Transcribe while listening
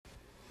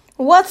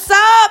What's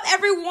up,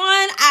 everyone?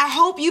 I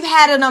hope you've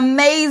had an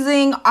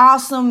amazing,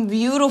 awesome,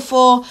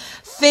 beautiful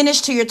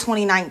finish to your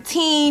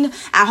 2019.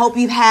 I hope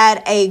you've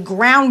had a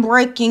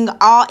groundbreaking,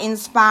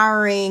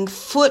 awe-inspiring,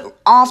 foot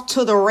off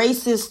to the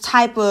races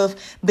type of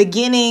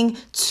beginning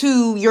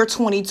to your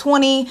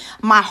 2020.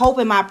 My hope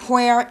and my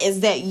prayer is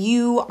that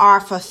you are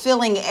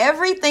fulfilling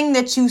everything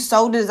that you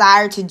so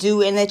desire to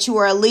do, and that you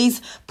are at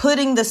least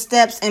putting the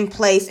steps in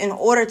place in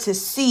order to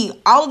see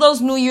all of those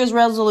New Year's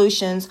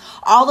resolutions,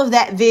 all of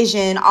that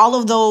vision, all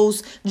of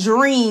those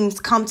dreams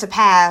come to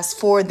pass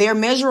for their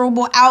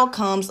measurable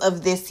outcomes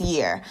of this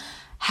year.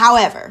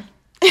 However,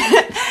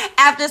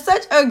 after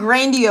such a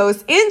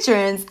grandiose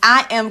entrance,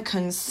 I am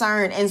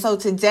concerned. And so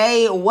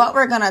today, what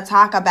we're going to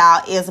talk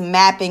about is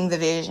mapping the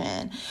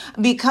vision.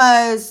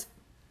 Because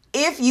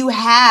if you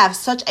have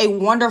such a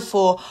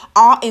wonderful,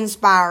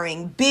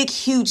 awe-inspiring, big,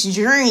 huge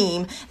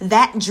dream,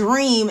 that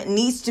dream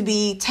needs to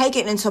be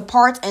taken into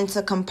parts,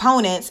 into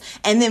components,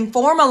 and then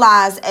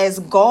formalized as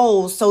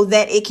goals so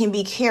that it can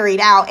be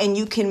carried out and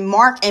you can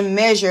mark and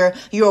measure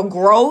your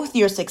growth,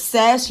 your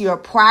success, your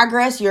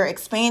progress, your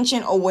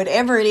expansion, or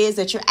whatever it is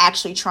that you're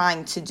actually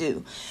trying to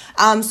do.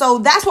 So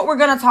that's what we're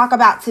going to talk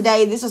about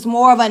today. This is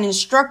more of an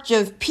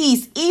instructive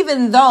piece,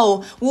 even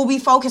though we'll be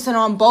focusing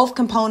on both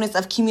components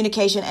of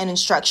communication and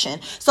instruction.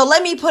 So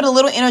let me put a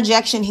little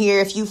interjection here.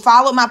 If you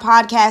followed my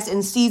podcast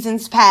in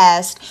seasons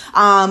past,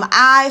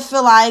 I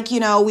feel like,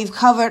 we've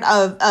covered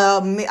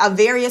a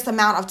various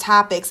amount of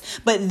topics,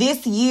 but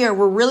this year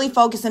we're really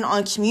focusing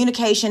on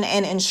communication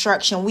and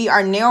instruction. We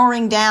are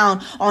narrowing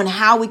down on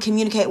how we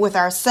communicate with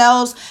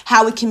ourselves,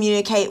 how we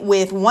communicate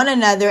with one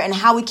another, and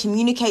how we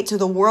communicate to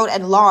the world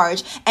at large.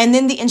 And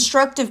then the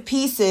instructive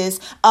pieces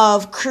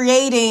of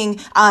creating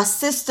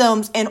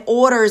systems and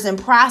orders and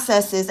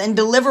processes and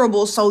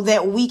deliverables so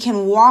that we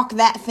can walk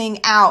that thing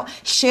out,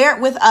 share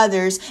it with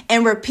others,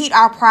 and repeat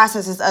our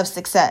processes of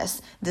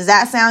success. Does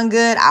that sound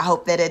good? I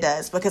hope that it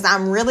does, because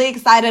I'm really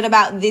excited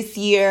about this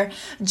year.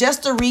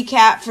 Just to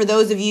recap for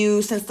those of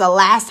you, since the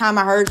last time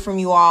I heard from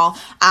you all,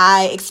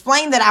 I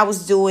explained that I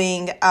was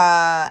doing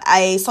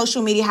a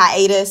social media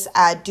hiatus.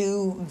 I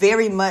do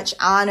very much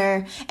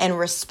honor and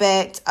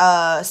respect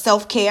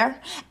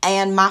self-care,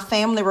 and my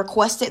family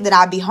requested that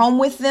I be home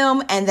with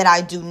them and that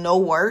I do no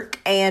work.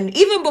 And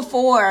even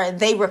before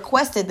they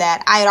requested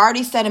that, I had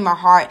already said in my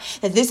heart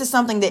that this is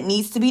something that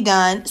needs to be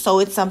done, so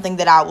it's something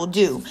that I will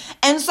do.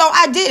 And so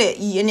I did it.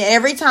 And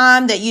every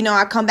time that,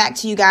 I come back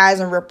to you guys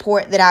and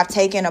report that I've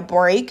taken a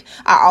break,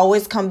 I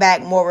always come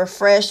back more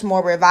refreshed,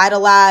 more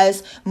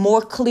revitalized,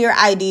 more clear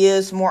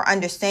ideas, more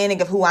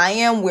understanding of who I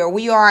am, where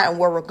we are, and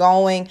where we're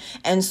going.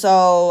 And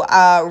so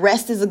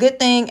rest is a good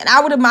thing. And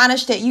I would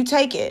admonish that you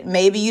take it.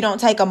 Maybe you don't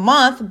take a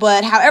month,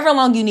 but however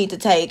long you need to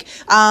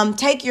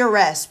take your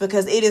rest,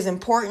 because it is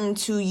important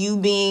to you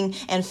being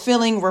and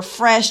feeling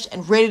refreshed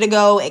and ready to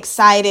go,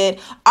 excited,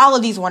 all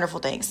of these wonderful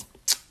things.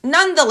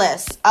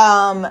 Nonetheless,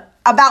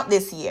 about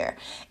this year.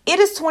 It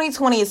is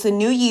 2020. It's a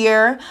new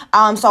year.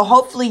 So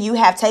hopefully you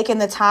have taken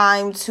the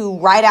time to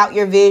write out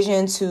your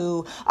vision,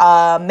 to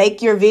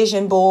make your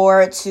vision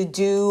board, to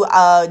do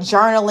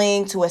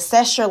journaling, to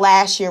assess your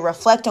last year,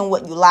 reflect on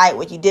what you liked,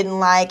 what you didn't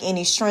like,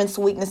 any strengths,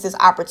 weaknesses,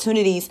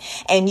 opportunities,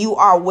 and you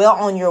are well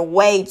on your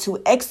way to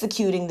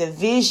executing the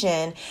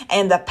vision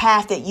and the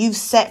path that you've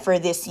set for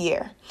this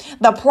year.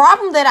 The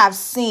problem that I've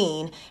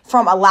seen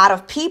from a lot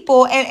of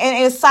people, and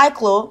it's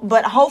cyclical,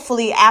 but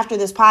hopefully after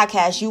this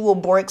podcast, you will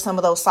break some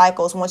of those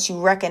cycles once you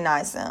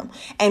recognize them.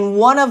 And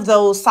one of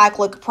those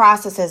cyclic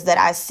processes that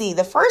I see,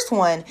 the first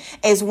one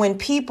is when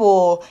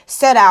people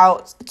set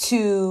out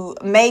to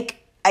make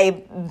a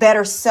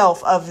better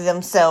self of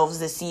themselves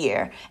this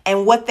year.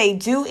 And what they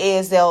do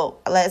is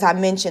they'll, as I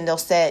mentioned, they'll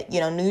set,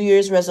 New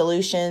Year's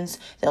resolutions.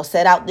 They'll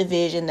set out the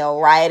vision. They'll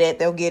write it.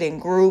 They'll get in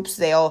groups.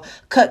 They'll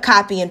cut,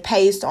 copy, and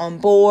paste on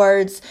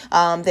boards.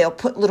 They'll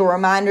put little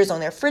reminders on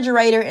their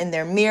refrigerator, in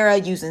their mirror,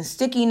 using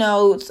sticky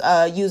notes,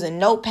 using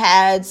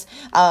notepads.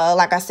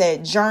 Like I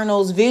said,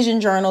 journals, vision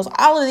journals.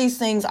 All of these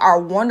things are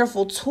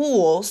wonderful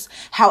tools.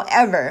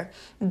 However,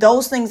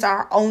 those things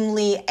are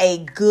only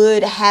a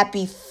good,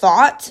 happy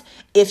thought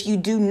if you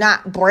do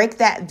not break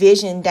that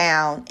vision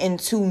down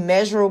into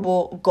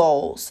measurable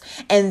goals.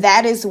 And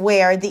that is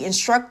where the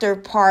instructor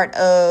part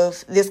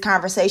of this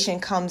conversation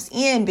comes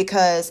in,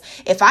 because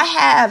if I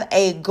have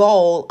a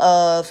goal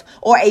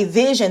or a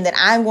vision that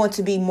I'm going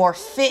to be more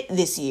fit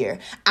this year,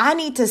 I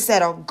need to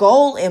set a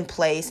goal in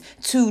place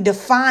to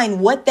define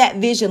what that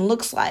vision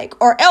looks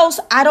like, or else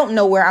I don't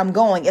know where I'm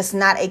going. It's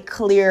not a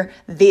clear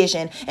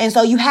vision. And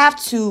so you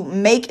have to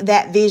make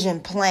that vision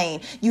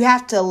plain. You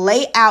have to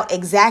lay out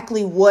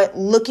exactly what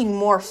looking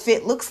more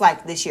fit looks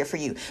like this year for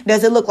you.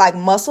 Does it look like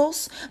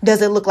muscles?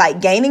 Does it look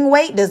like gaining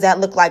weight? Does that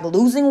look like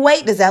losing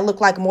weight? Does that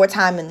look like more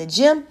time in the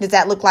gym? Does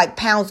that look like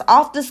pounds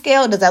off the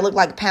scale? Does that look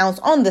like pounds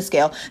on the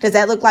scale? Does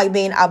that look like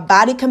being a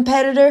body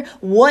competitor?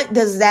 What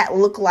does that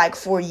look like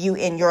for you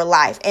in your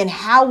life? And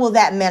how will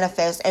that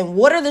manifest? And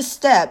what are the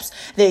steps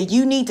that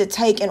you need to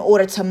take in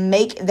order to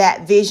make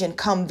that vision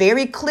come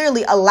very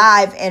clearly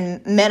alive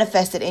and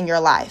manifested in your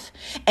life?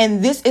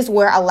 And this is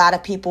where a lot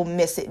of people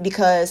miss it,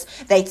 because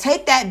they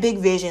take that big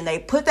vision, they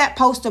put that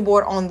poster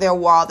board on their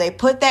wall, they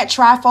put that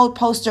trifold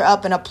poster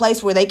up in a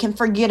place where they can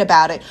forget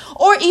about it,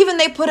 or even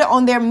they put it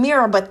on their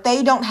mirror, but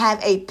they don't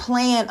have a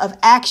plan of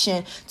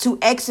action to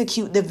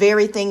execute the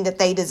very thing that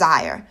they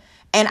desire.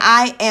 And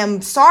I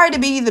am sorry to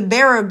be the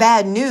bearer of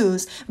bad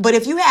news, but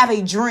if you have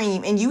a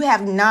dream and you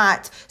have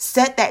not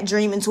set that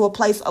dream into a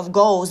place of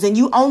goals, then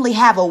you only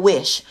have a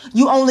wish.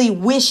 You only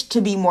wish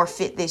to be more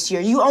fit this year.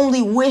 You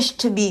only wish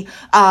to be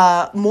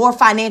more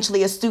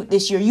financially astute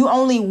this year. You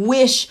only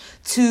wish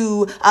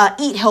to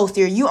eat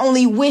healthier. You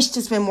only wish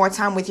to spend more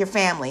time with your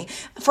family.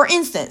 For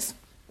instance,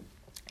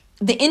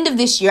 the end of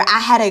this year, I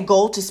had a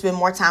goal to spend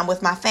more time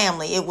with my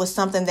family. It was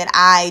something that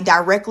I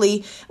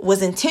directly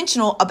was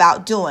intentional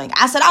about doing.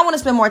 I said, I want to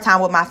spend more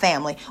time with my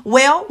family.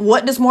 Well,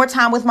 what does more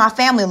time with my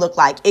family look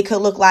like? It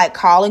could look like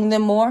calling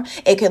them more.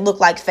 It could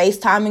look like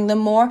FaceTiming them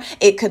more.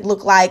 It could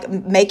look like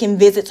making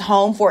visits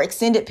home for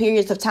extended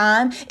periods of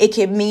time. It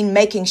could mean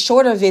making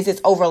shorter visits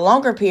over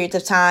longer periods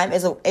of time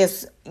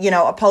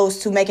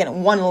opposed to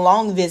making one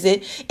long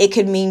visit. It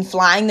could mean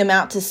flying them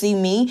out to see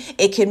me.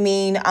 It could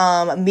mean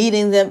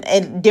meeting them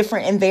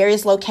in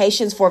various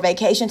locations for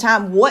vacation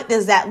time. What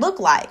does that look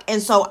like?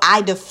 And so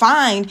I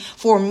defined,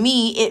 for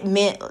me, it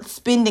meant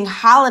spending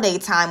holiday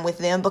time with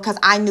them, because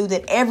I knew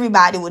that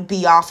everybody would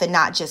be off and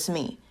not just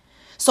me.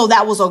 So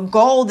that was a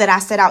goal that I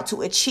set out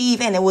to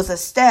achieve, and it was a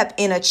step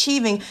in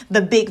achieving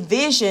the big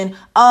vision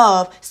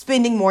of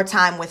spending more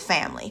time with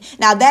family.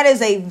 Now, that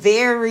is a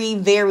very,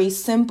 very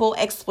simple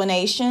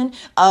explanation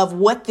of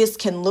what this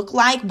can look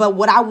like. But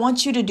what I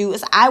want you to do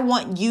is I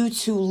want you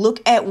to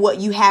look at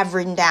what you have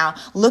written down.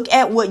 Look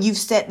at what you've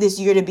set this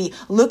year to be.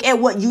 Look at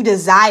what you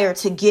desire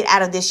to get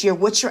out of this year,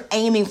 what you're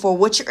aiming for,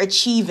 what you're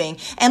achieving.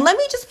 And let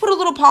me just put a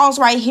little pause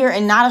right here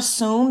and not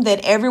assume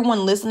that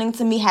everyone listening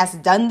to me has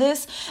done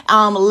this.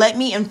 Let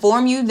me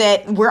inform you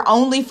that we're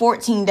only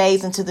 14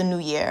 days into the new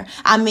year.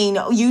 I mean,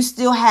 you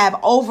still have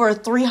over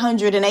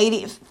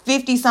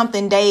 50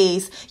 something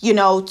days,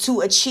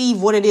 to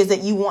achieve what it is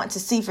that you want to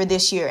see for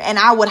this year. And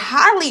I would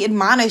highly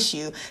admonish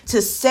you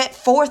to set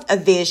forth a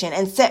vision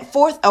and set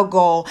forth a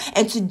goal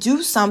and to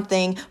do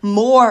something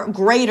more,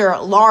 greater,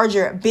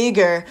 larger,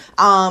 bigger,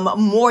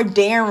 more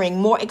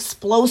daring, more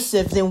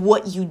explosive than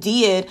what you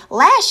did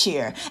last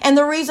year. And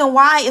the reason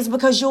why is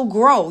because you'll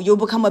grow. You'll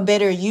become a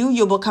better you.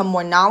 You'll become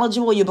more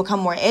knowledgeable. You'll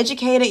become more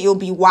educated. You'll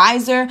be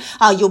wiser.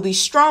 You'll be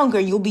stronger.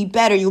 You'll be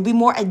better. You'll be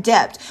more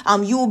adept.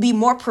 You will be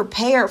more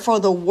prepared for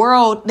the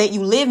world that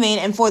you live in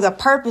and for the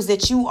purpose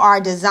that you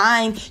are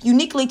designed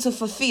uniquely to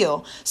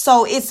fulfill.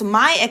 So it's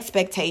my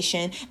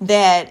expectation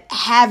that,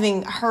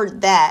 having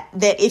heard that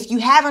if you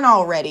haven't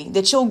already,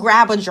 that you'll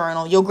grab a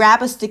journal, you'll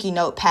grab a sticky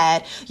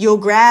notepad, you'll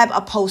grab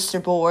a poster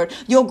board,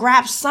 you'll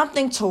grab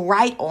something to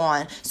write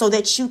on so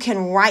that you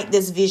can write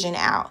this vision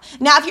out.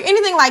 Now, if you're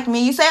anything like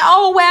me, you say,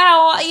 oh,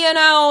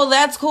 well,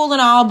 that's cool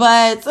and all,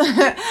 but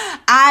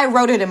I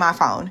wrote it in my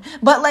phone.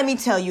 But let me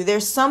tell you,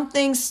 there's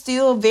something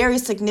still very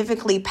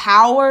significantly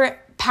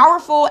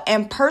powerful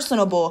and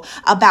personable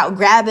about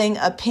grabbing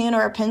a pen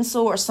or a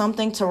pencil or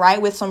something to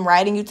write with, some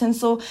writing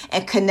utensil,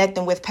 and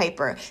connecting with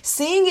paper.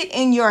 Seeing it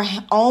in your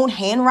own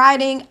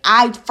handwriting,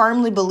 I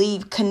firmly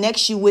believe,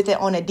 connects you with it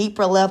on a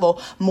deeper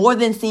level, more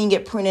than seeing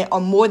it printed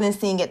or more than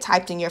seeing it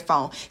typed in your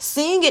phone.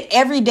 Seeing it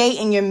every day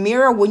in your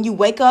mirror when you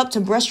wake up to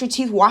brush your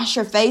teeth, wash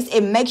your face,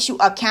 it makes you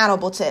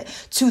accountable to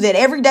that.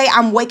 Every day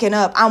I'm waking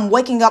up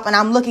and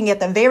I'm looking at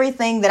the very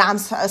thing that I'm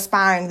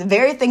aspiring, the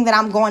very thing that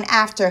I'm going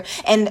after.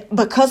 And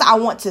because I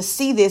want to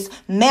see this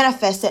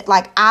manifested,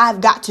 like,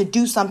 I've got to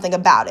do something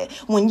about it.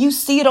 When you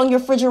see it on your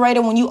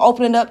refrigerator, when you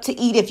open it up to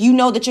eat, if you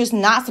know that you're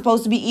not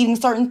supposed to be eating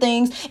certain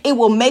things, it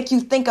will make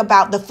you think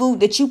about the food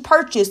that you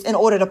purchased in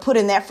order to put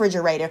in that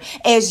refrigerator.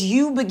 As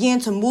you begin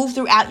to move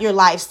throughout your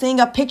life,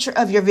 seeing a picture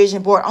of your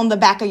vision board on the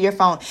back of your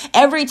phone,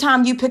 every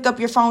time you pick up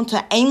your phone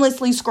to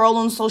aimlessly scroll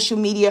on social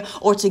media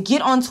or to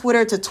get on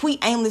Twitter to tweet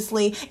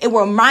aimlessly, it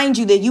will remind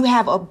you that you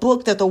have a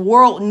book that the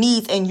world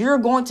needs, and you're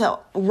going to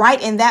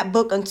write in that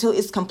book until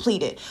it's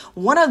completed.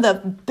 One of the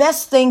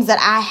best things that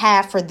I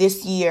have for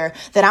this year,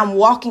 that I'm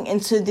walking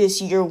into this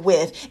year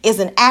with, is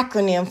an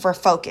acronym for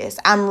focus.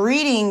 I'm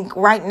reading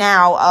right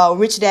now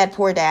Rich Dad,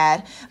 Poor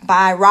Dad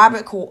by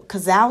Robert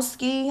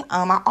Kiyosaki.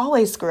 I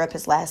always screw up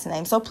his last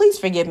name, so please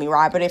forgive me,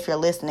 Robert, if you're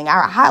listening.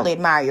 I highly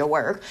admire your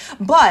work.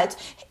 But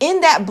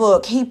in that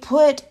book, he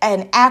put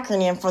an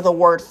acronym for the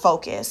word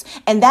focus.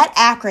 And that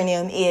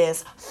acronym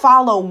is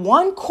follow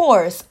one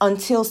course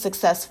until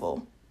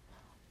successful.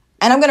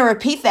 And I'm going to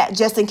repeat that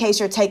just in case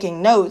you're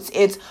taking notes.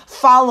 It's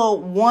follow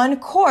one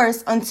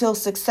course until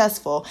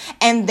successful.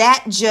 And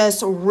that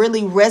just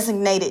really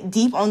resonated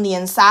deep on the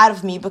inside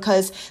of me,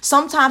 because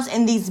sometimes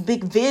in these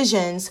big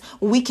visions,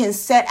 we can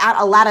set out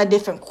a lot of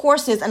different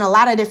courses and a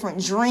lot of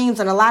different dreams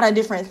and a lot of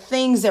different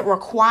things that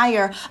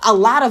require a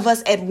lot of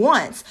us at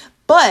once.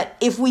 But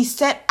if we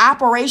set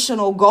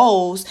operational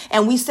goals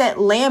and we set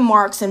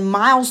landmarks and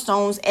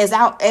milestones as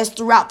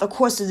throughout the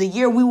course of the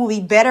year, we will be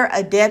better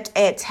adept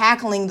at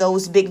tackling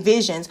those big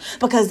visions,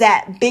 because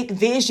that big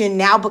vision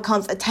now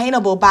becomes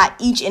attainable by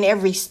each and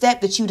every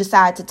step that you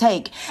decide to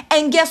take.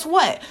 And guess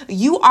what?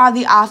 You are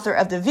the author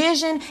of the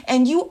vision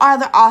and you are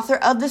the author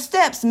of the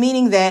steps,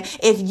 meaning that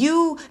if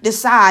you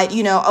decide,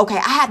 okay,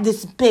 I have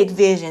this big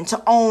vision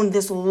to own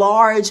this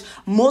large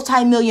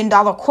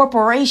multi-million-dollar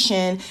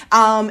corporation,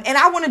 and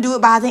I want to do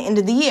it by the end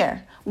of the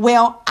year.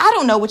 Well, I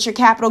don't know what your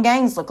capital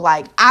gains look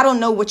like. I don't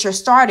know what you're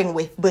starting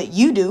with, but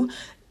you do.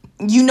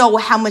 You know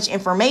how much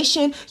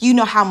information, you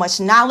know how much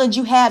knowledge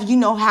you have, you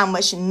know how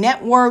much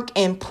network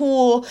and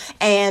pool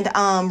and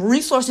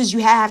resources you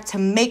have to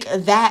make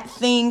that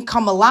thing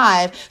come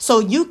alive. So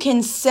you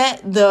can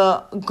set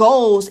the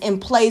goals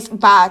in place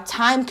by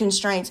time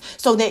constraints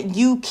so that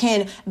you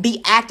can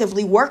be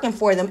actively working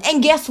for them.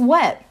 And guess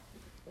what?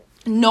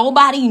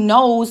 Nobody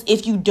knows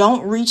if you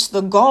don't reach the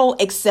goal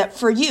except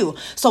for you.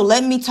 So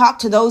let me talk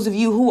to those of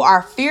you who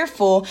are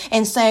fearful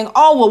and saying,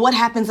 oh, well, what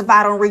happens if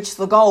I don't reach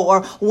the goal?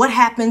 Or what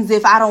happens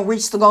if I don't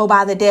reach the goal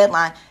by the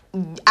deadline?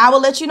 I will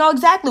let you know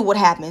exactly what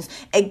happens.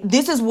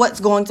 This is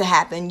what's going to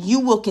happen. You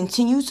will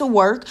continue to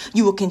work.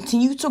 You will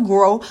continue to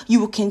grow.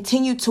 You will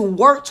continue to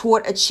work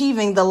toward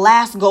achieving the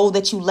last goal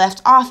that you left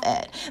off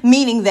at.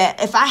 Meaning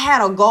that if I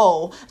had a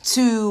goal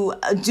to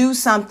do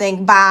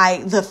something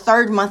by the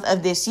 3rd month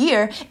of this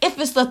year, if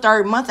it's the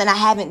 3rd month and I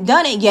haven't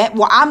done it yet,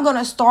 well, I'm going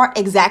to start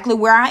exactly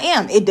where I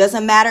am. It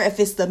doesn't matter if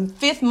it's the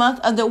 5th month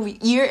of the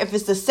year, if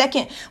it's the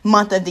 2nd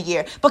month of the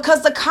year,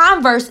 because the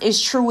converse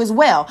is true as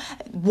well.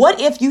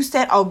 What if you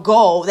set a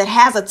goal that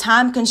has a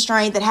time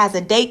constraint, that has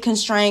a date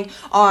constraint,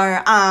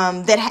 or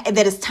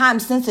that is time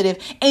sensitive,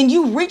 and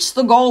you reach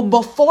the goal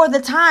before the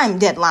time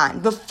deadline,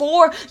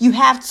 before you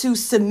have to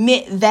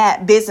submit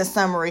that business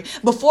summary,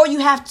 before you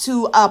have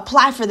to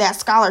apply for that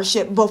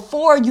scholarship,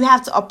 before you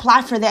have to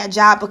apply for that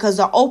job because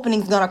the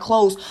opening's going to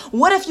close?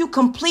 What if you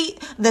complete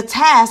the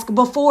task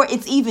before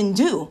it's even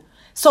due?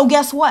 So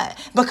guess what?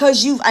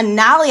 Because you've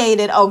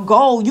annihilated a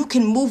goal, you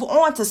can move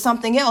on to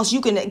something else. You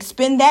can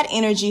expend that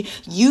energy,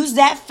 use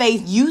that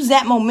faith, use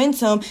that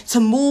momentum to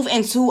move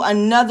into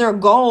another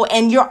goal.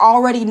 And you're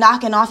already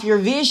knocking off your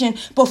vision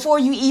before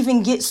you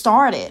even get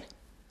started.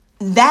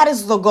 That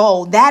is the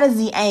goal. That is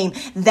the aim.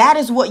 That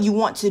is what you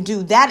want to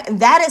do.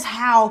 That is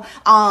how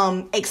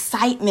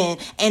excitement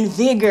and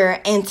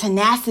vigor and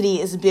tenacity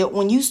is built.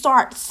 When you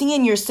start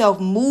seeing yourself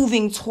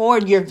moving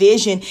toward your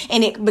vision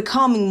and it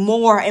becoming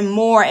more and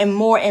more and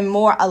more and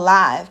more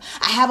alive.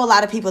 I have a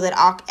lot of people that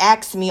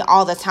ask me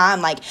all the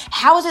time, like,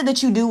 how is it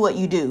that you do what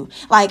you do?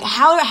 Like,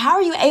 how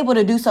are you able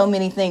to do so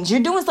many things?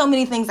 You're doing so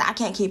many things, I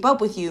can't keep up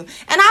with you.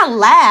 And I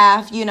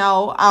laugh,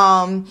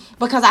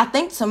 because I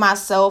think to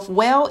myself,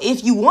 well,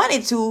 if you wanted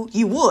to,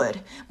 you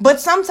would. But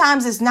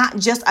sometimes it's not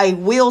just a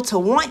will to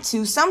want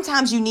to.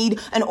 Sometimes you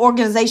need an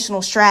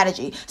organizational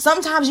strategy.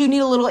 Sometimes you need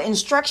a little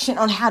instruction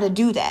on how to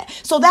do that.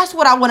 So that's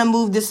what I want to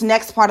move this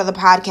next part of the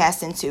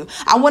podcast into.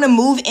 I want to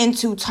move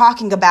into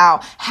talking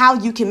about how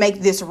you can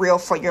make this real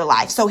for your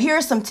life. So here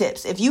are some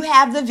tips. If you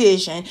have the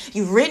vision,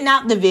 you've written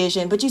out the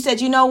vision, but you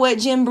said, you know what,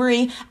 Jen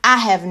Bree, I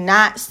have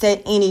not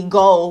set any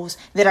goals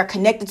that are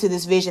connected to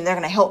this vision. They're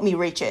going to help me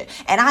reach it.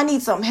 And I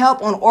need some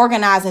help on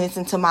organizing this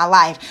into my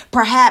life.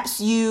 Perhaps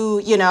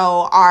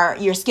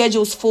your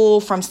schedule's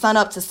full from sun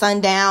up to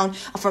sundown,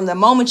 from the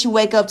moment you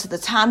wake up to the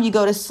time you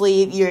go to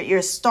sleep.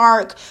 You're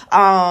stark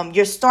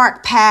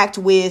packed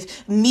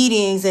with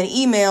meetings and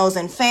emails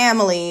and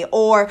family,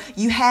 or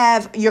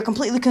you're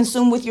completely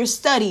consumed with your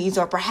studies,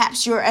 or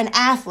perhaps you're an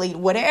athlete.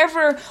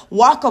 Whatever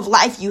walk of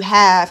life you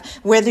have,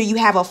 whether you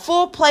have a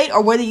full plate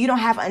or whether you don't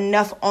have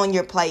enough on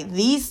your plate,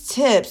 these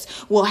tips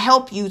will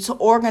help you to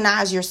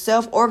organize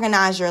yourself,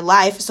 organize your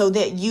life so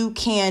that you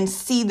can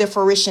see the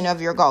fruition of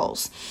your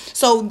goals.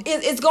 So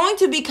it's going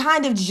to be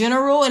kind of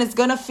general and it's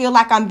going to feel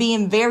like I'm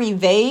being very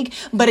vague.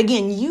 But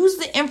again, use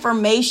the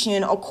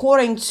information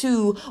according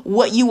to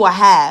what you will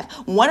have.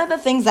 One of the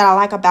things that I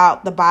like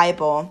about the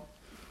Bible,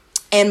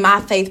 and my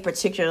faith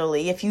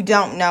particularly, if you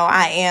don't know,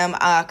 I am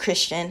a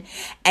Christian,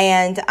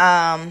 and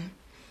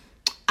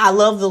I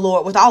love the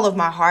Lord with all of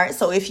my heart.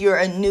 So if you're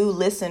a new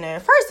listener,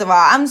 first of all,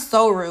 I'm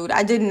so rude.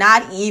 I did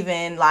not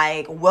even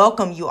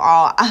welcome you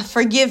all.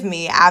 Forgive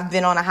me. I've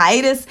been on a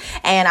hiatus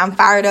and I'm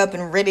fired up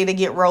and ready to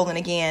get rolling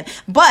again.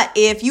 But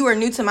if you are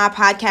new to my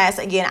podcast,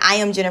 again, I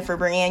am Jennifer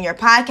Brienne, your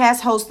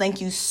podcast host.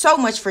 Thank you so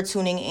much for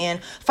tuning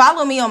in.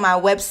 Follow me on my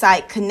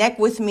website, connect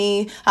with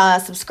me,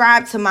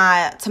 subscribe to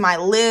my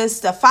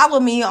list, follow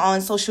me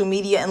on social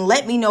media, and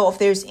let me know if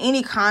there's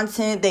any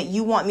content that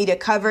you want me to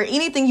cover,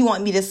 anything you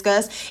want me to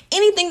discuss,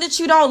 anything anything that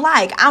you don't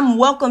like, I'm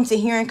welcome to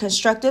hearing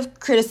constructive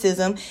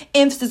criticism,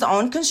 emphasis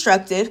on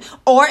constructive,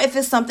 or if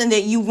it's something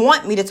that you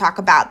want me to talk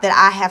about that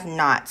I have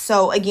not.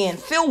 So again,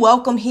 feel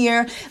welcome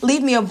here.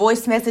 Leave me a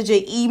voice message,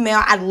 an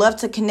email. I'd love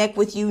to connect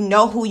with you,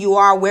 know who you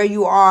are, where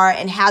you are,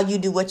 and how you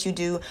do what you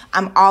do.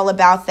 I'm all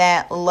about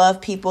that.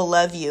 Love people,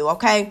 love you.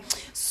 Okay.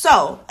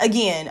 So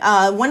again,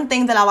 one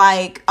thing that I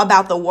like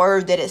about the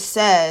word that it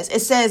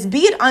says, be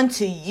it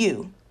unto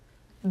you.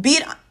 Be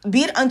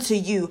it unto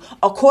you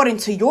according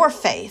to your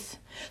faith.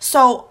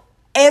 So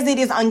as it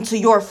is unto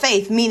your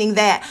faith, meaning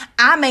that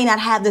I may not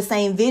have the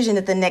same vision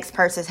that the next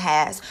person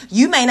has.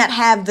 You may not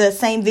have the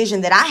same vision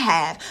that I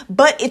have,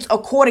 but it's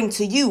according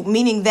to you,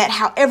 meaning that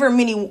however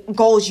many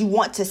goals you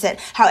want to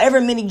set,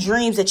 however many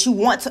dreams that you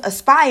want to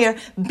aspire,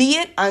 be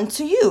it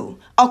unto you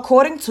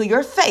according to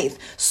your faith.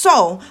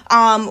 So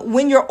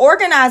when you're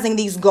organizing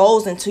these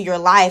goals into your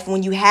life,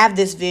 when you have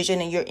this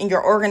vision and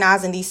you're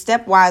organizing these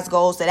stepwise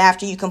goals, that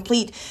after you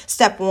complete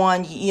step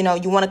 1, you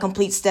want to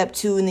complete step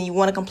 2, and then you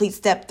want to complete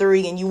step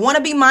 3, and you want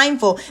to be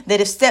mindful that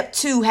if step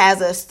 2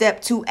 has a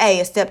step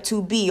 2A, a step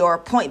 2B, or a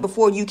point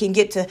before you can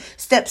get to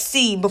step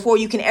C, before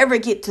you can ever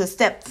get to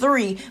step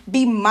 3,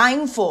 be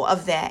mindful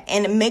of that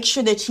and make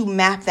sure that you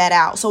map that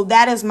out. So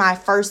that is my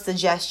first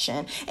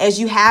suggestion. As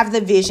you have the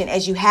vision,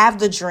 as you have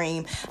the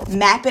dream,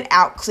 map it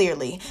out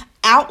clearly.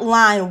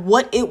 Outline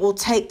what it will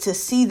take to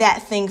see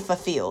that thing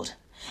fulfilled.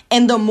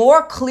 And the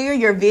more clear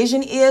your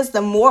vision is,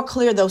 the more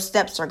clear those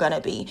steps are going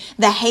to be.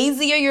 The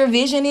hazier your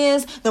vision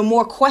is, the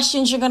more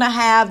questions you're going to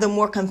have, the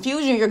more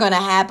confusion you're going to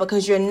have,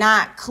 because you're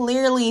not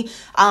clearly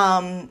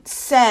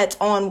set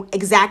on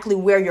exactly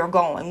where you're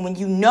going. When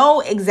you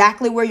know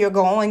exactly where you're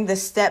going, the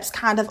steps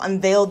kind of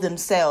unveil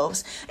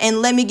themselves. And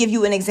let me give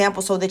you an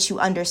example so that you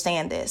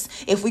understand this.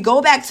 If we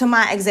go back to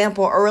my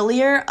example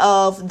earlier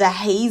of the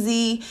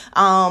hazy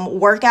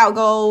workout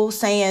goal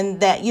saying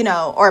that,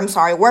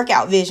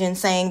 workout vision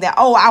saying that,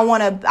 I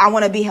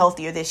want to be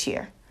healthier this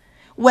year.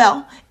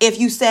 Well, if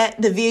you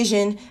set the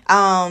vision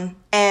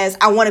as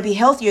I want to be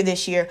healthier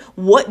this year,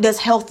 what does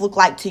health look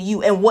like to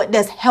you? And what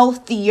does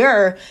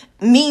healthier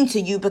mean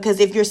to you? Because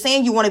if you're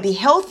saying you want to be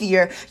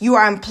healthier, you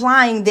are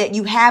implying that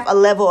you have a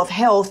level of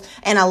health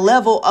and a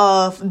level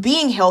of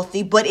being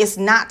healthy, but it's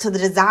not to the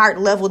desired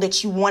level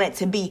that you want it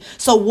to be.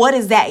 So what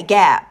is that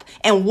gap?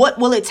 And what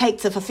will it take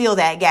to fulfill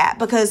that gap?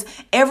 Because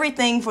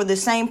everything for the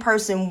same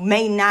person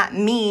may not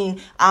mean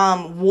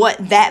what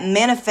that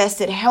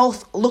manifested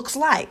health looks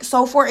like.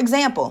 So for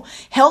example,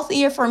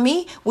 healthier for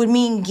me would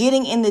mean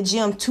getting in the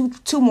gym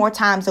two more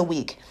times a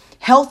week.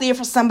 Healthier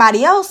for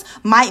somebody else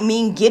might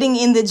mean getting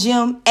in the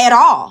gym at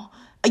all.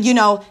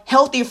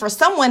 Healthier for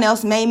someone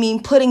else may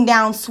mean putting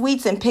down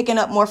sweets and picking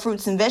up more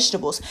fruits and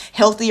vegetables.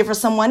 Healthier for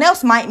someone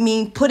else might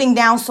mean putting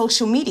down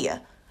social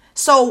media.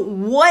 So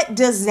what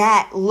does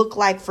that look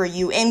like for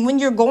you? And when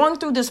you're going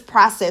through this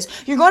process,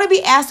 you're going to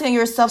be asking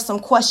yourself some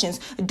questions.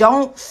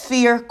 Don't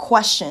fear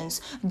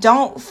questions.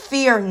 Don't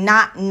fear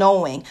not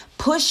knowing.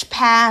 Push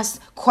past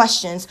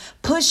questions.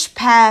 Push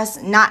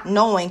past not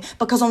knowing,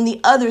 because on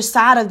the other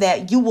side of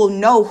that, you will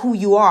know who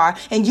you are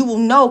and you will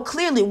know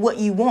clearly what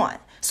you want.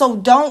 So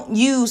don't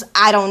use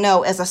I don't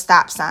know as a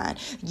stop sign.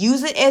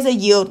 Use it as a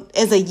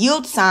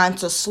yield sign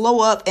to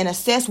slow up and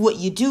assess what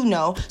you do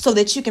know, so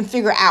that you can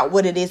figure out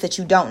what it is that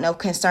you don't know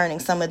concerning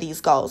some of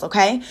these goals.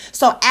 Okay.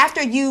 So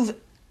after you've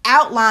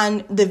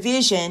outline the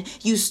vision,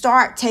 you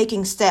start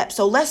taking steps.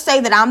 So let's say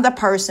that I'm the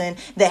person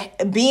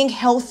that being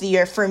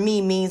healthier for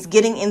me means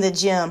getting in the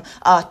gym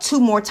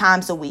 2 more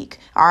times a week.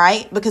 All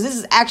right. Because this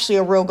is actually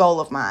a real goal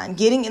of mine,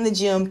 getting in the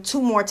gym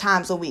 2 more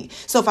times a week.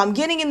 So if I'm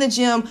getting in the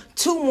gym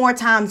 2 more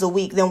times a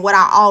week than what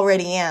I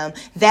already am,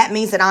 that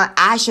means that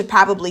I should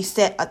probably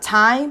set a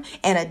time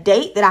and a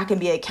date that I can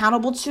be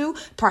accountable to,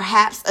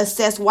 perhaps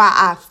assess why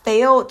I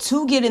failed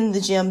to get in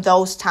the gym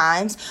those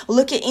times,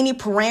 look at any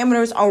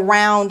parameters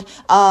around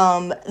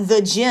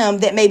the gym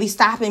that may be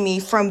stopping me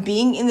from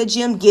being in the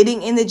gym,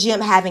 getting in the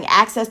gym, having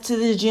access to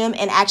the gym,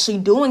 and actually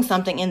doing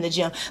something in the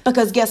gym.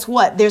 Because guess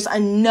what? There's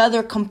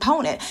another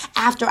component.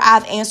 After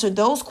I've answered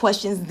those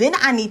questions, then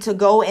I need to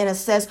go and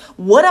assess,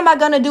 what am I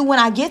going to do when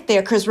I get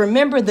there? Because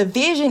remember, the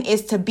vision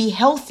is to be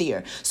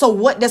healthier. So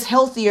what does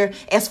healthier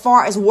as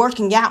far as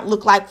working out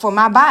look like for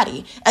my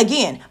body?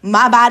 Again,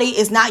 my body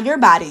is not your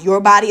body.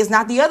 Your body is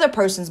not the other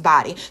person's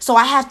body. So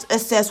I have to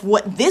assess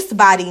what this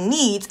body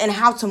needs and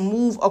how to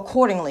move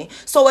accordingly.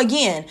 So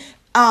again,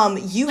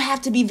 you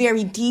have to be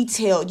very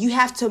detailed. You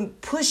have to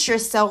push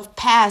yourself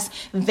past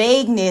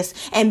vagueness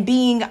and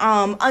being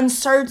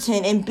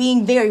uncertain and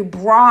being very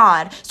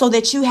broad, so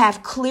that you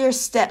have clear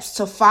steps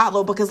to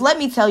follow. Because let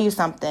me tell you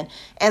something,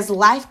 as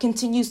life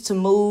continues to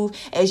move,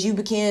 as you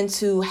begin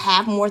to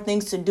have more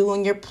things to do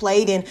on your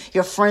plate, and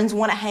your friends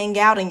want to hang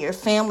out, and your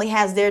family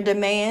has their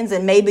demands,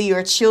 and maybe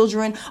your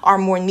children are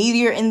more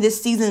needier in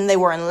this season than they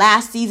were in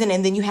last season,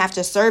 and then you have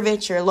to serve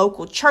at your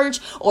local church,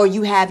 or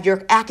you have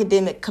your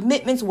academic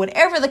commitments,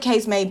 whatever the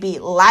case may be,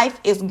 life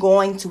is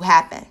going to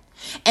happen.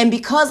 And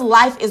because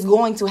life is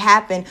going to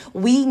happen,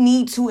 we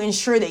need to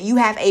ensure that you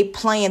have a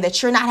plan,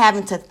 that you're not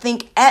having to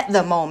think at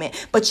the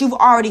moment, but you've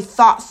already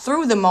thought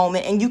through the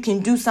moment and you can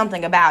do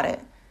something about it.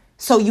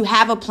 So you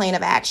have a plan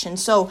of action.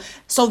 So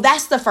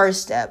that's the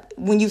first step.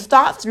 When you've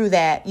thought through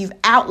that, you've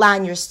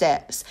outlined your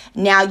steps.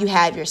 Now you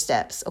have your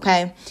steps,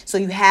 okay? So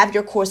you have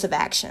your course of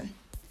action.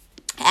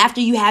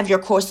 After you have your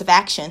course of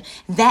action,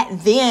 that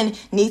then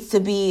needs to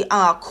be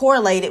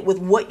correlated with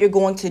what you're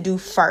going to do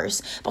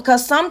first.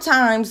 Because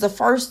sometimes the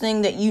first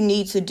thing that you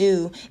need to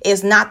do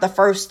is not the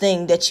first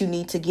thing that you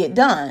need to get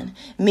done.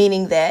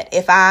 Meaning that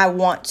if I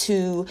want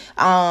to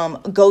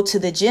go to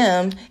the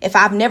gym, if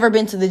I've never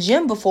been to the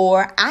gym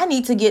before, I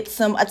need to get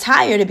some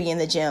attire to be in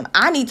the gym.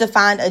 I need to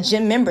find a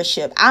gym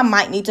membership. I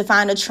might need to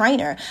find a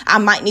trainer. I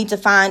might need to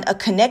find a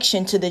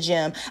connection to the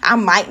gym. I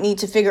might need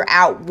to figure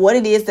out what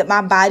it is that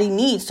my body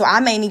needs. So I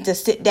may need to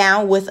sit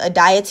down with a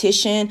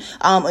dietitian,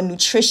 a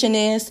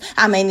nutritionist.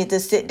 I may need to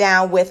sit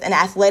down with an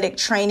athletic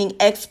training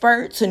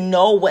expert to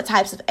know what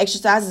types of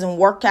exercises and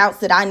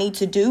workouts that I need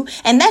to do.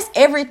 And that's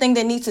everything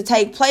that needs to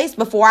take place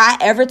before I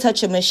ever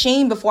touch a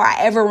machine, before I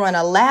ever run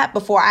a lap,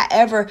 before I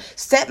ever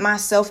set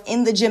myself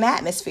in the gym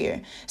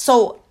atmosphere.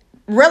 So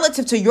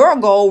relative to your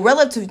goal,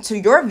 relative to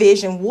your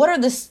vision, what are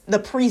the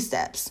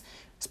pre-steps?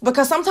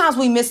 Because sometimes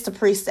we miss the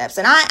precepts,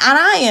 and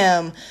I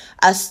am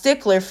a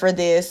stickler for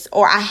this,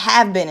 or I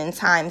have been in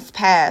times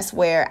past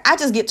where I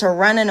just get to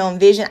running on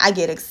vision. I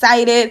get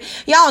excited.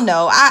 Y'all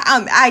know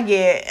I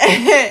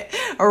get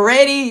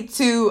ready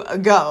to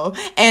go,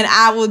 and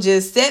I will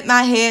just set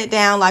my head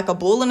down like a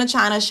bull in a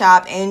china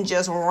shop and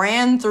just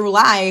ran through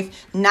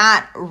life,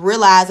 not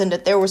realizing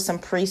that there were some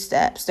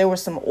precepts, there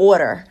was some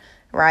order.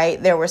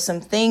 Right? There were some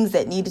things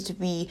that needed to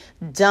be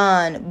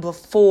done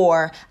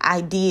before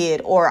I did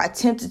or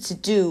attempted to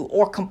do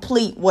or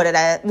complete what it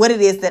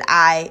is that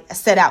I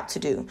set out to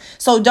do.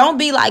 So don't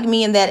be like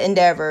me in that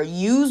endeavor.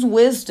 Use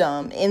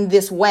wisdom in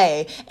this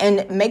way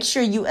and make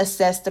sure you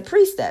assess the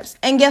precepts.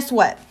 And guess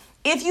what?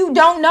 If you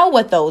don't know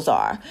what those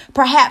are,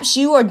 perhaps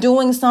you are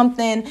doing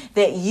something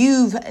that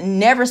you've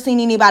never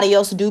seen anybody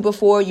else do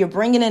before. You're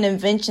bringing an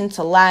invention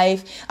to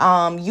life.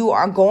 You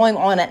are going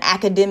on an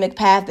academic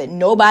path that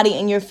nobody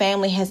in your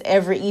family has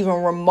ever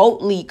even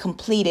remotely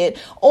completed.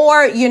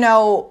 Or,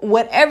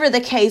 whatever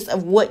the case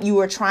of what you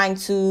are trying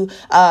to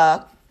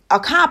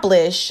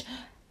accomplish,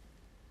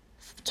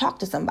 talk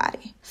to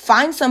somebody.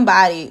 Find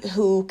somebody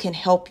who can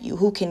help you,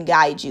 who can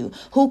guide you,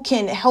 who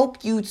can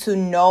help you to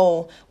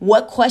know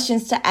what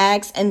questions to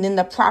ask and then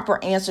the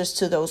proper answers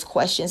to those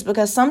questions.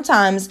 Because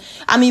sometimes,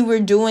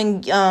 we're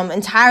doing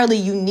entirely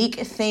unique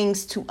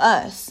things to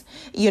us,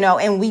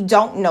 and we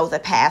don't know the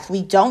path.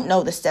 We don't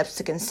know the steps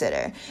to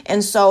consider.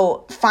 And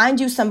so find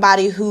you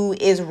somebody who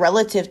is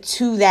relative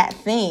to that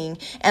thing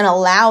and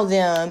allow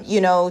them,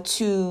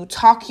 to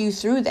talk you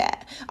through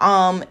that.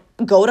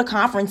 Go to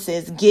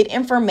conferences, get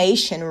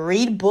information,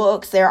 read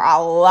books. There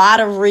are a lot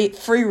of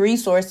free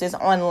resources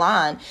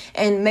online,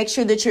 and make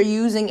sure that you're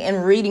using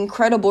and reading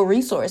credible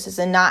resources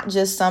and not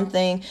just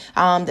something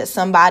that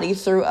somebody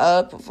threw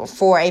up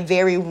for a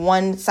very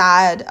one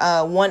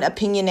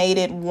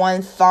opinionated,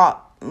 one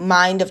thought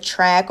mind of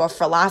track or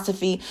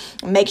philosophy.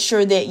 Make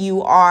sure that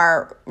you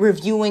are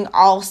reviewing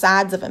all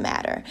sides of a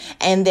matter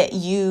and that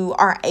you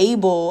are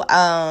able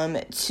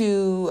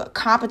to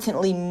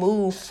competently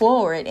move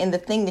forward in the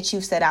thing that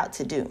you set out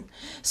to do.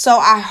 So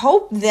I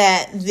hope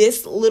that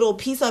this little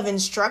piece of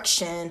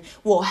instruction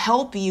will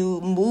help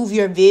you move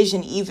your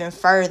vision even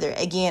further.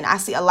 Again, I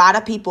see a lot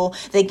of people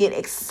that get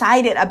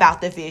excited about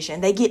the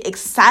vision. They get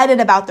excited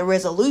about the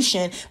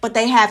resolution, but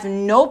they have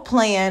no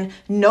plan,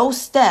 no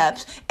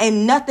steps,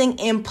 and nothing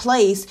in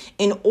place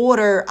in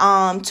order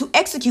to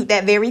execute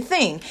that very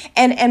thing.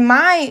 And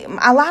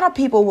a lot of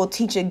people will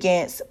teach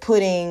against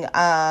putting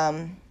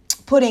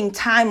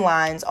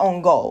timelines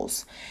on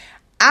goals.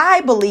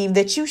 I believe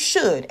that you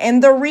should.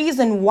 And the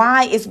reason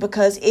why is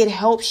because it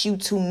helps you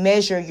to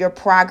measure your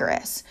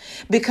progress.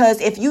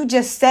 Because if you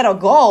just set a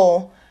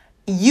goal,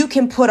 you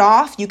can put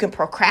off, you can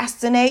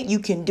procrastinate, you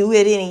can do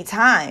it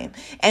anytime.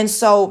 And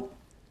so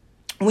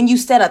when you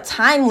set a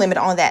time limit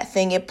on that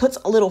thing, it puts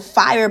a little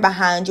fire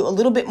behind you, a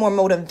little bit more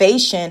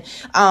motivation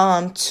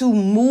to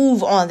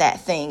move on that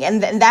thing.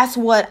 And that's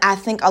what I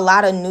think a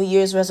lot of New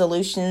Year's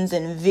resolutions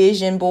and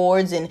vision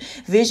boards and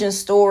vision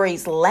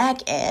stories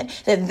lack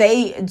at, that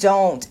they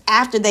don't,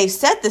 after they've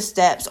set the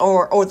steps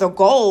or the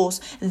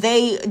goals,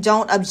 they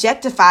don't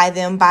objectify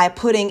them by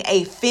putting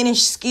a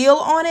finished skill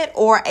on it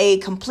or a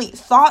complete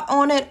thought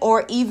on it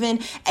or even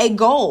a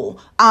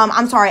goal.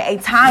 A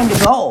timed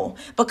goal,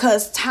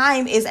 because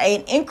time is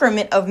an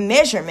increment of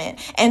measurement.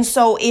 And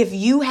so if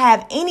you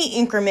have any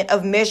increment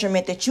of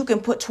measurement that you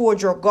can put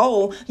towards your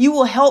goal, it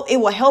will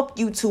help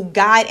you to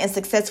guide and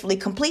successfully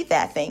complete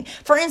that thing.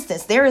 For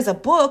instance, there is a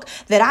book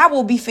that I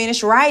will be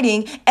finished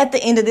writing at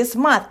the end of this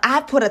month.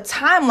 I put a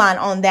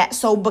timeline on that.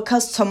 So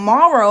because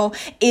tomorrow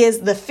is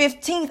the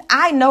 15th,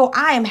 I know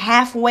I am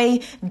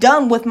halfway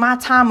done with my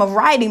time of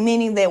writing,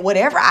 meaning that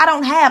whatever I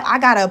don't have, I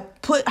gotta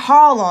put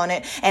haul on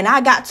it, and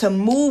I got to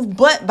move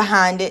butt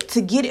behind it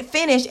to get it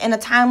finished in a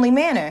timely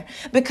manner.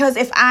 Because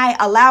if I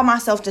allow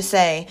myself to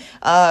say,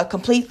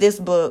 complete this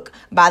book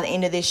by the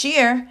end of this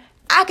year,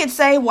 I could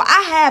say, well,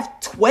 I have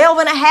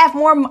 11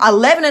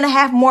 and a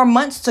half more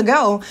months to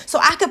go, so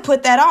I could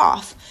put that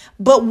off.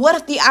 But what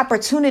if the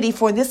opportunity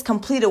for this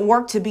completed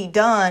work to be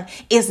done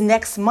is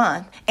next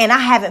month and I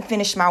haven't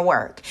finished my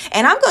work?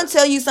 And I'm going to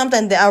tell you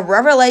something, a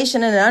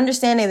revelation and an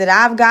understanding that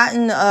I've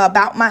gotten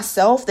about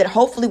myself that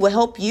hopefully will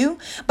help you.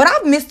 But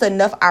I've missed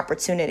enough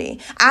opportunity.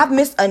 I've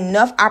missed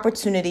enough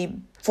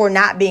opportunity for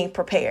not being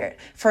prepared,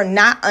 for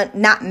not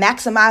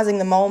maximizing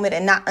the moment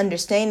and not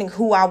understanding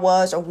who I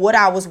was or what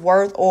I was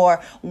worth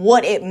or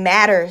what it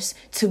matters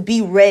to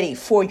be ready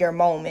for your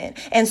moment.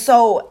 And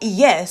so,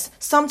 yes,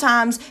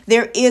 sometimes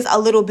there is a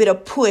little bit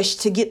of push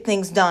to get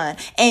things done.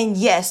 And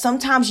yes,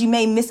 sometimes you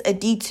may miss a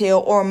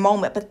detail or a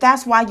moment, but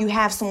that's why you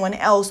have someone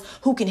else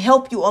who can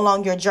help you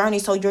along your journey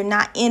so you're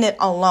not in it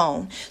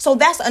alone. So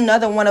that's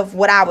another one of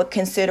what I would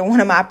consider one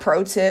of my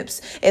pro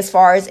tips as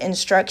far as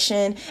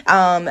instruction.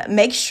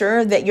 Make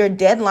sure that your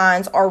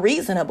deadlines are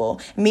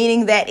reasonable,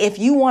 meaning that if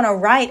you want to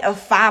write a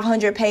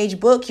 500-page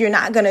book, you're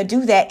not going to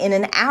do that in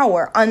an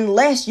hour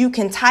unless you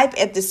can type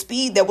at the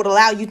speed that would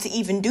allow you to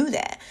even do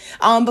that.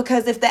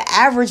 Because if the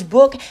average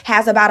book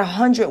has about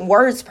 100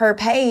 words per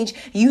page,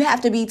 you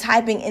have to be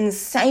typing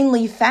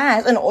insanely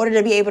fast in order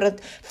to be able to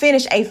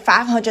finish a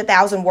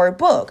 500,000 word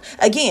book.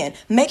 Again,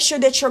 make sure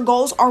that your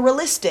goals are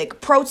realistic.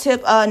 Pro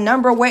tip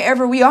number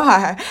wherever we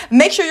are.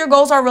 Make sure your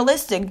goals are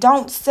realistic.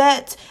 Don't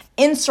set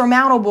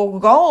insurmountable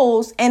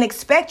goals and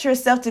expect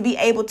yourself to be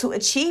able to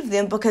achieve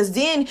them, because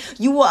then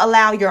you will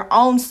allow your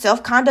own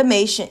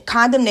condemnation,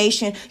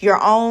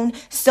 your own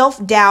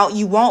self-doubt.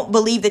 You won't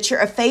believe that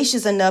you're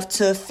efficacious enough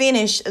to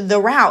finish the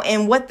route.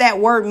 And what that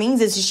word means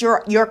is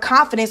your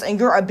confidence and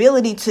your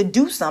ability to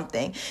do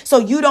something. So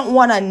you don't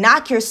want to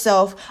knock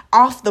yourself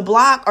off the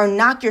block or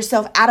knock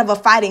yourself out of a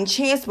fighting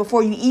chance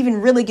before you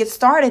even really get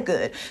started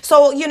good.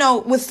 So,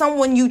 with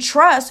someone you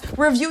trust,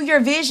 review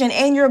your vision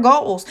and your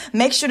goals.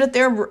 Make sure that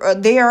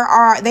they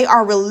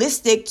are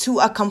realistic to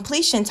a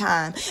completion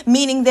time,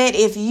 meaning that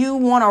if you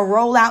want to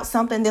roll out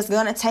something that's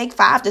going to take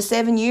 5 to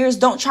 7 years,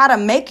 don't try to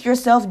make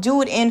yourself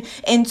do it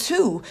in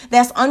 2.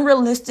 That's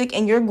unrealistic,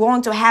 and you're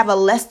going to have a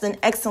less than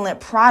excellent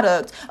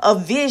product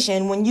of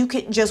vision when you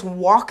could just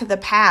walk the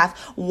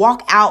path,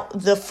 walk out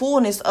the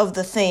fullness of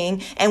the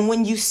thing. And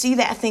when you see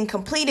that thing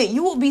completed,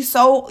 you will be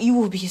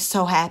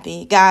so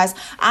happy. Guys,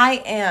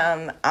 I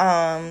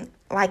am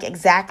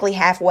exactly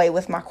halfway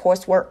with my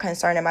coursework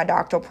concerning my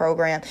doctoral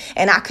program.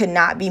 And I could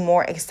not be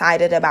more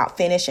excited about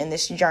finishing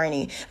this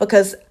journey,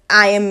 because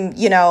I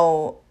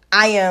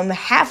am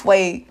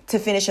halfway to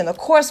finishing the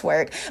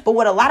coursework. But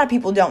what a lot of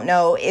people don't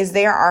know is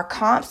there are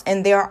comps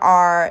and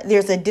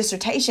there's a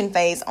dissertation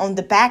phase on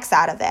the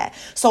backside of that.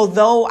 So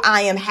though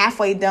I am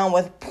halfway done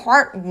with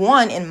part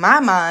 1 in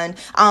my mind,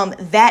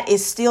 that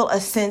is still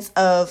a sense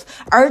of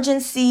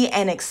urgency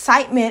and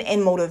excitement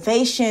and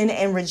motivation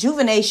and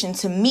rejuvenation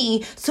to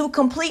me to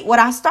complete what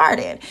I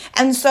started.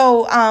 And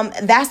so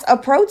that's a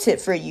pro tip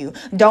for you.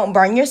 Don't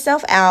burn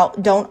yourself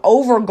out. Don't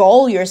over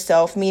goal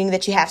yourself, meaning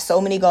that you have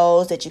so many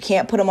goals that you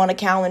can't put them on a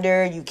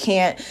calendar. You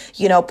can't,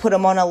 put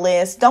them on a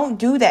list. Don't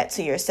do that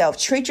to yourself.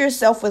 Treat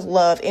yourself with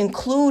love.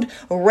 Include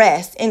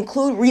rest,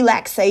 include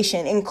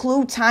relaxation,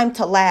 include time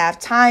to laugh,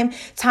 time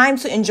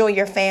to enjoy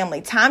your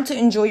family, time to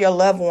enjoy your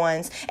loved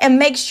ones. And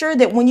make sure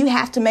that when you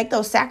have to make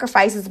those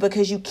sacrifices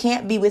because you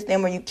can't be with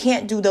them or you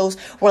can't do those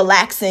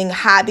relaxing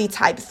hobby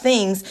type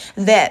things,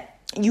 that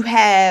you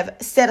have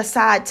set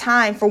aside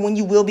time for when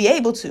you will be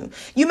able to.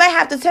 You may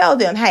have to tell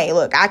them, hey,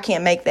 look, I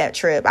can't make that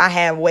trip. I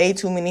have way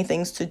too many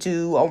things to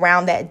do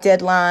around that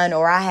deadline,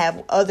 or I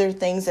have other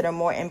things that are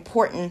more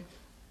important.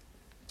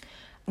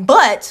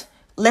 But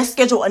let's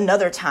schedule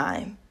another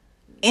time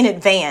in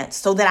advance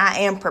so that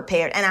I am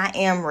prepared and I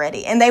am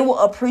ready. And they will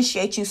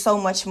appreciate you so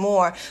much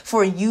more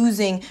for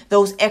using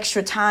those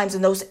extra times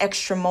and those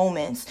extra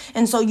moments.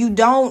 And so you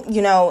don't,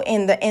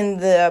 in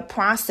the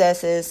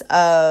processes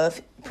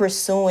of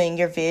pursuing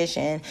your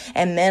vision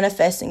and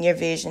manifesting your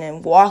vision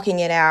and walking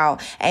it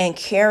out and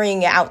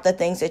carrying out the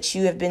things that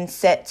you have been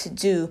set to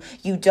do,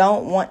 you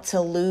don't want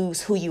to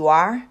lose who you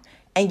are.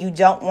 And you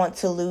don't want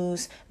to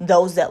lose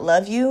those that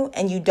love you,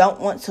 and you don't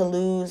want to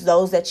lose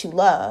those that you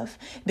love,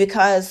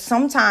 because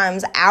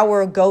sometimes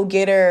our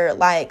go-getter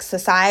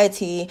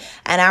society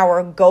and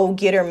our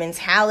go-getter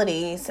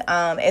mentalities,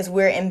 as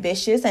we're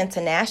ambitious and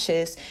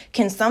tenacious,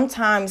 can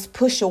sometimes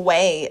push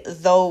away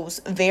those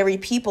very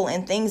people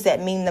and things that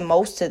mean the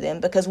most to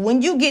them. Because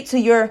when you get to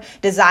your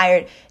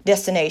desired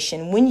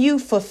destination, when you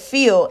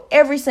fulfill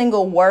every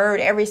single word,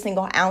 every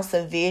single ounce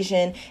of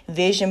vision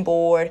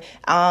board,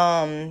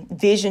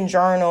 vision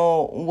journal,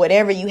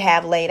 whatever you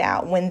have laid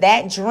out, when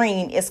that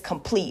dream is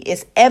complete,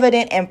 is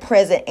evident and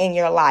present in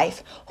your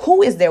life,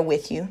 who is there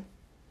with you?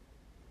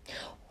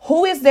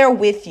 Who is there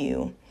with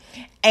you?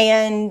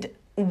 And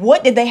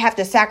what did they have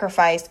to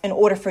sacrifice in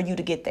order for you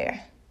to get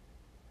there?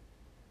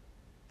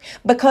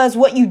 Because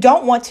what you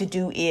don't want to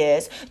do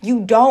is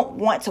you don't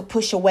want to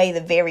push away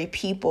the very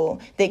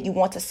people that you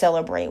want to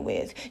celebrate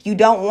with. You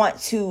don't want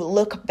to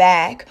look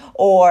back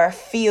or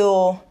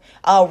feel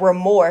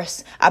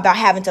remorse about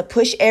having to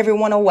push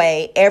everyone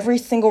away, every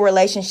single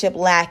relationship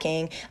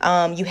lacking.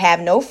 You have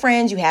no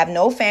friends, you have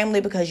no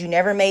family because you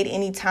never made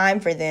any time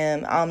for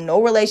them.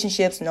 No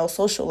relationships, no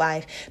social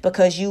life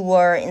because you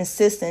were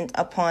insistent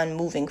upon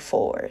moving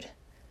forward.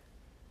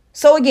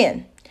 So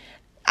again,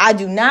 I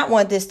do not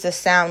want this to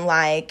sound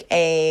like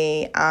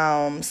a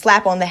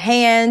slap on the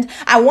hand.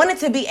 I want it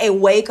to be a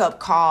wake-up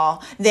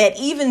call that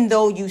even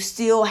though you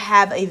still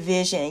have a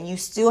vision, you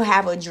still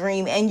have a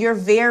dream, and you're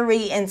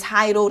very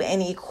entitled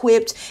and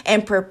equipped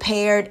and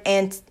prepared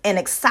and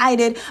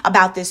excited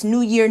about this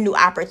new year, new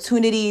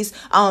opportunities,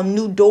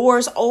 new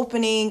doors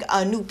opening,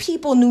 new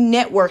people, new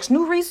networks,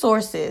 new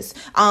resources,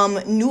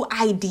 new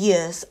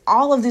ideas,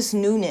 all of this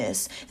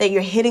newness that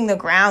you're hitting the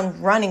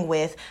ground running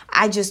with.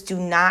 I just do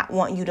not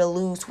want you to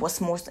lose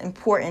what's most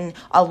important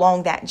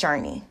along that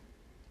journey.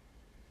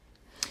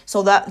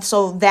 So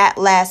that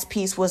last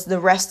piece was the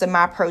rest of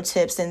my pro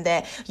tips, and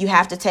that you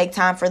have to take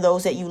time for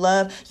those that you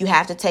love. You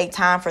have to take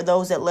time for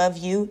those that love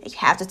you. You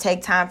have to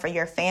take time for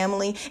your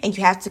family, and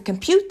you have to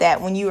compute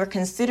that when you are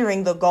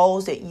considering the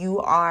goals that you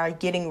are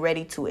getting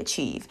ready to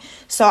achieve.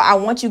 So I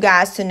want you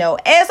guys to know,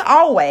 as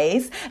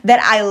always, that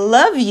I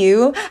love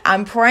you.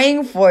 I'm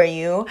praying for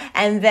you,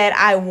 and that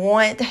I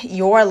want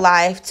your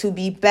life to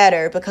be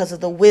better because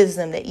of the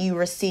wisdom that you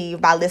receive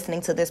by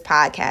listening to this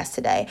podcast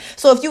today.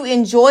 So if you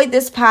enjoyed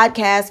this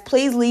podcast,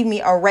 please leave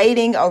me a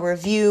rating, a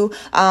review.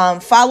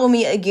 Follow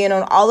me again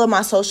on all of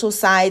my social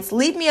sites.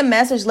 Leave me a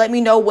message. Let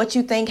me know what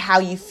you think, how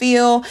you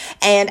feel,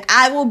 and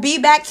I will be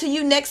back to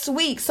you next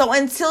week. So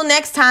until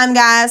next time,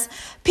 guys,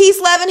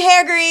 peace, love, and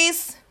hair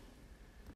grease.